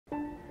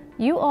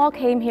You all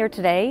came here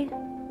today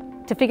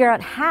to figure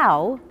out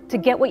how to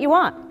get what you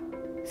want.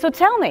 So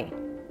tell me,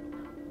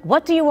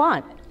 what do you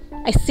want?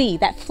 I see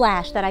that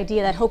flash, that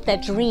idea, that hope,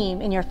 that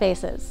dream in your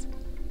faces.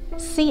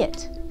 See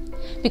it.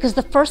 Because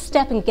the first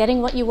step in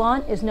getting what you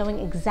want is knowing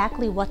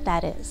exactly what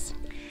that is.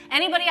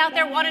 Anybody out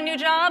there want a new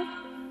job?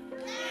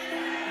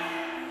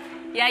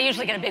 Yeah, I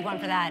usually get a big one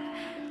for that.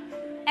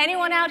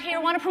 Anyone out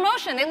here want a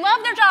promotion? They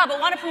love their job but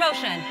want a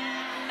promotion.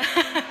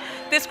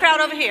 This crowd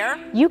over here.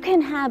 You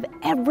can have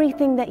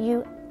everything that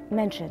you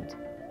mentioned,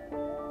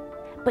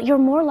 but you're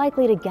more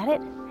likely to get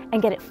it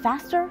and get it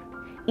faster,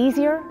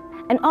 easier,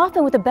 and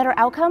often with a better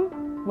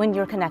outcome when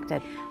you're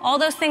connected. All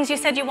those things you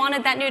said you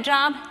wanted that new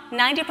job,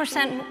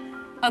 90%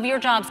 of your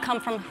jobs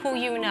come from who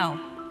you know.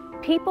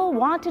 People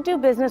want to do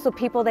business with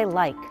people they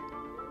like.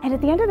 And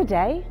at the end of the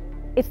day,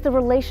 it's the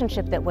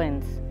relationship that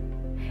wins.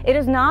 It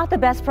is not the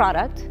best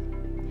product.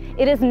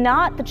 It is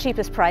not the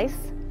cheapest price.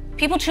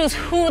 People choose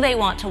who they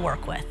want to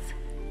work with,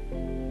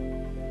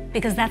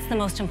 because that's the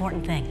most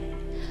important thing.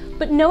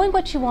 But knowing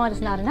what you want is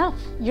not enough.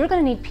 You're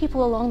going to need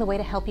people along the way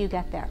to help you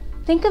get there.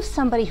 Think of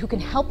somebody who can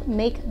help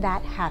make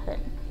that happen.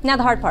 Now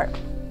the hard part.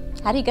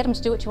 How do you get them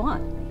to do what you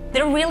want?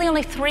 There are really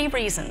only 3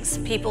 reasons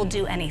people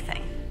do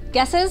anything.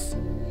 Guesses?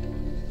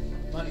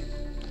 Money.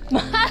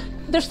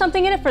 There's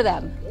something in it for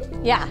them.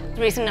 Yeah.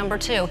 Reason number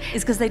 2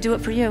 is because they do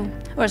it for you.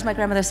 Or as my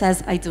grandmother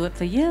says, I do it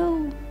for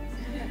you.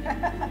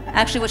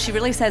 Actually, what she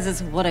really says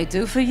is, what I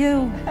do for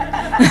you.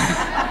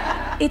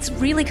 It's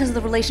really because of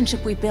the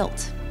relationship we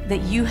built,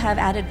 that you have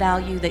added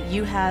value, that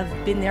you have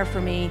been there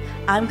for me.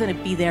 I'm going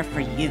to be there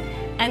for you.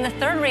 And the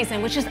 3rd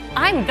reason, which is,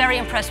 I'm very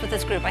impressed with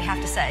this group, I have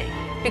to say,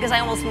 because I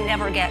almost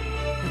never get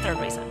the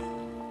 3rd reason.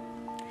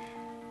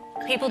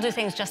 People do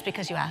things just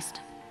because you asked.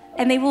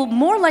 And they will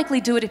more likely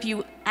do it if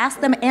you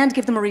ask them and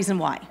give them a reason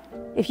why.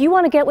 If you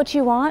want to get what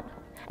you want,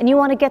 and you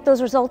want to get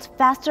those results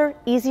faster,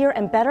 easier,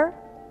 and better,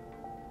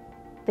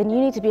 then you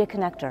need to be a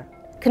connector.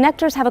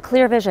 Connectors have a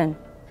clear vision.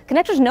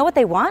 Connectors know what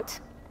they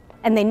want,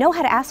 and they know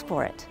how to ask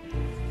for it.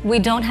 We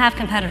don't have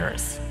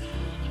competitors.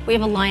 We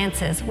have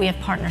alliances, we have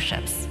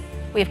partnerships,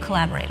 we have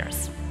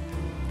collaborators.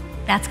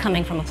 That's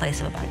coming from a place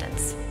of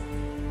abundance.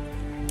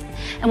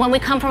 And when we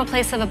come from a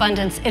place of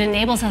abundance, it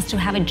enables us to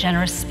have a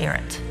generous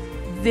spirit.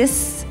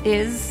 This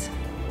is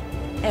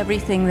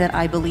everything that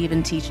I believe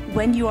and teach.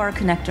 When you are a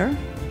connector,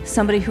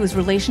 somebody who is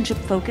relationship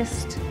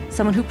focused,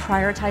 someone who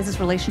prioritizes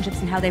relationships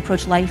and how they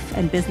approach life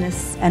and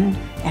business and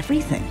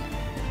everything,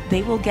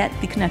 they will get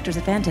the connector's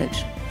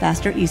advantage.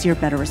 Faster, easier,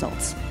 better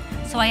results.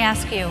 So I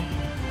ask you,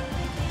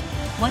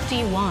 what do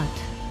you want?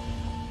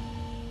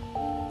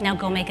 Now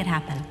go make it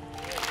happen.